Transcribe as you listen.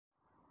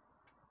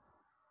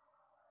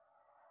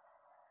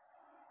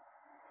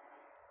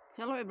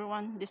Hello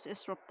everyone, this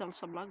is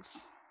Rafthelsa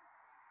vlogs.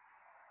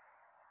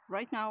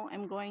 Right now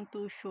I'm going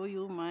to show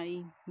you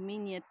my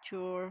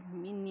miniature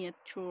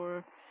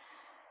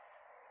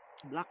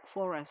black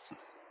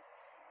forest.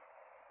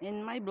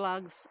 In my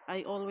vlogs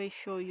I always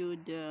show you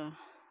the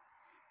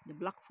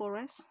black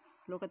forest.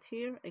 Look at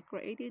here, I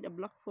created a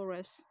black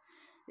forest.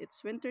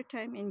 It's winter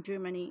time in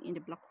Germany, in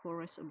the black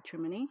forest of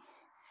Germany.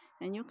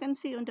 And you can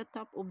see on the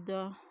top of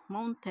the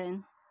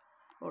mountain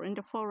or in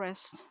the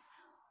forest,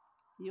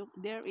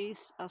 there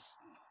is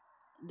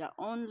the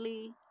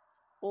only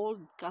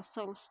old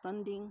castle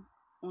standing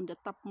on the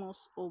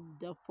topmost of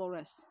the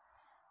forest.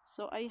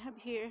 So I have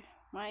here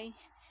my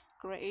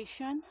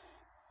creation,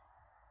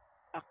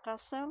 a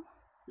castle.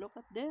 Look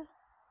at there.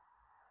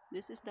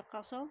 This is the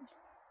castle.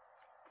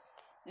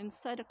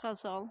 Inside the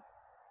castle,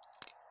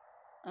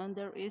 and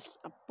there is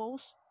a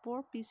post,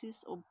 4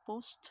 pieces of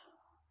post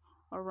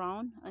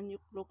around, and you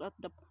look at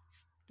the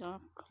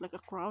like a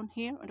crown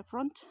here on the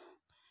front.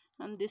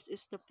 And this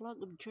is the flag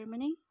of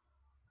Germany,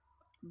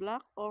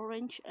 black,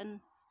 orange, and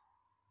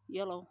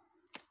yellow.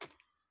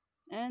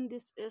 And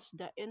this is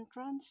the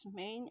entrance,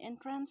 main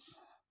entrance,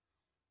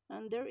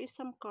 and there is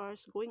some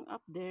cars going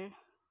up there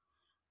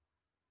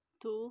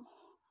to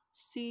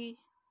see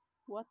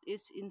what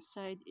is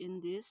inside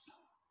in this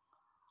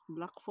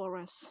black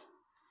forest.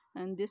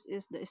 And this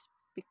is the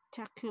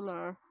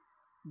spectacular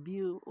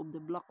view of the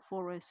black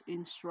forest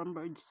in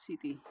Schramberg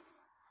city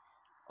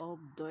of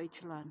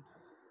Deutschland.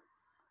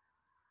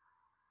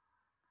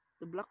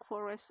 The black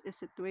forest is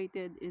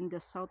situated in the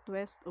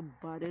southwest of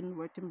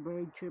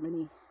Baden-Württemberg,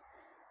 Germany.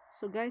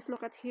 So guys,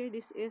 look at here.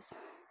 This is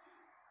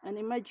an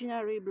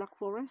imaginary black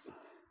forest.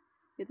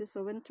 It is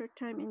a winter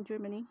time in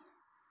Germany,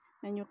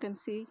 and you can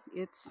see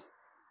it's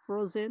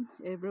frozen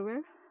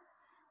everywhere.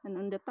 And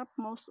on the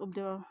topmost of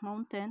the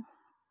mountain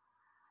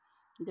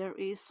there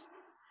is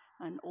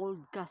an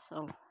old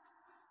castle.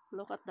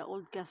 Look at the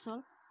old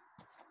castle.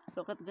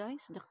 Look at,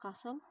 guys, the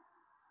castle.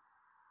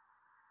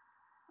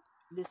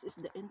 This is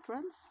the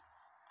entrance,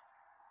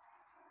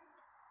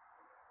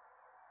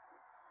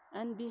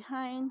 and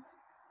behind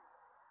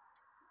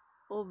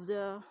of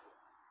the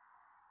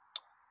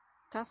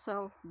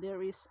castle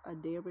there is a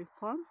dairy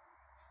farm.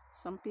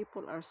 Some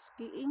people are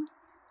skiing.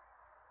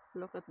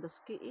 Look at the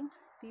skiing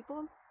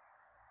people.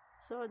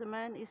 So the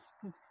man is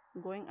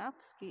going up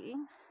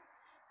skiing,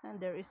 and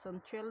there is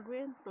some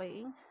children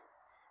playing,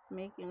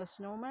 making a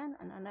snowman,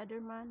 and another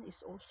man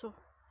is also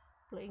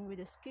playing with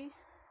a ski.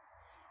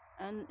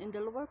 And in the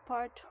lower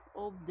part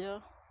of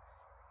the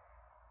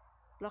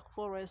black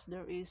forest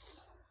there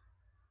is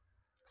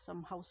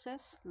some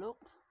houses. Look,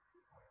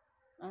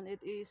 and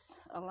it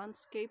is a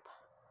landscape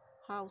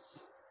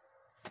house.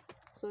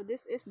 So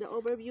this is the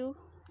overview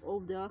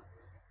of the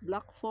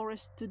black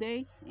forest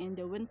today in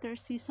the winter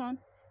season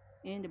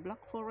in the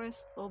black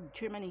forest of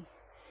Germany.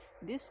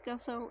 This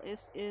castle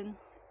is in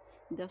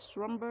the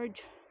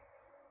Schramberg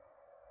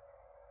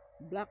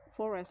black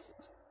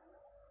forest,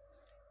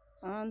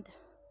 and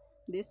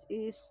this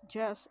is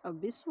just a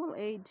visual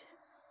aid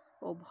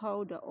of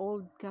how the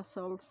old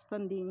castle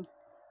standing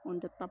on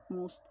the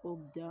topmost of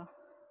the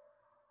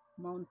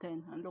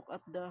mountain. And look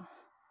at the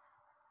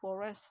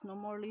forest, no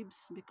more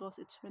leaves because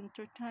it's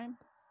winter time.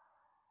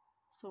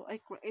 So I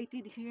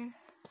created here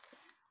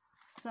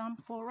some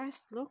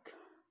forest. Look,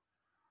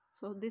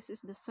 so this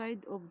is the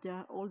side of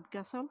the old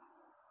castle.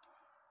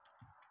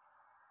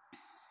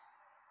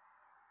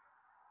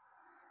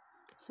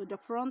 So the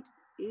front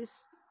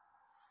is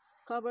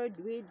covered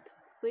with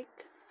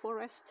thick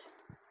forest.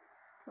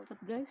 Look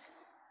at, guys.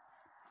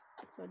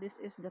 So this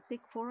is the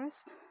thick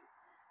forest,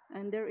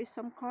 and there is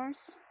some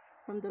cars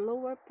from the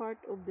lower part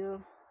of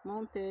the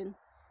mountain.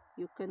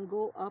 You can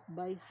go up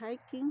by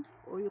hiking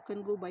or you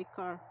can go by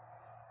car.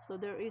 So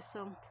there is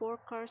some 4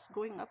 cars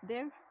going up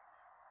there,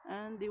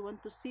 and they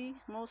want to see,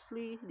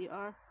 mostly they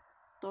are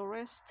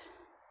tourists,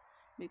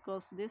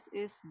 because this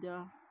is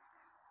the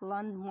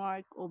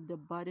landmark of the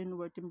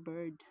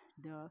Baden-Württemberg,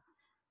 the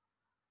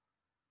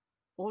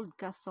old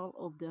castle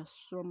of the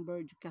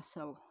Schramberg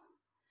castle.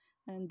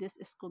 And this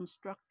is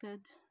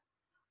constructed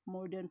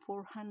more than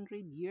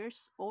 400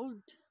 years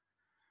old,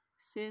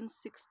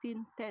 since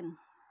 1610,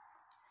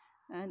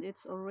 and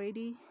it's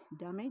already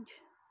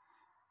damaged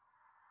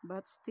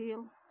but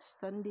still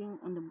standing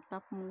on the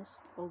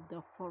topmost of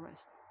the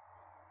forest.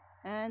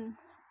 And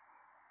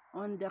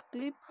on the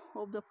cliff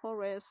of the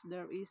forest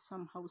there is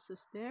some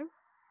houses there,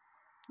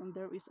 and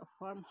there is a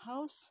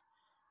farmhouse.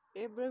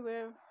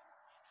 Everywhere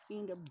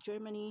in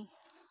Germany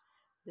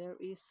there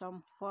is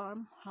some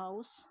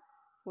farmhouse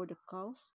for the cows,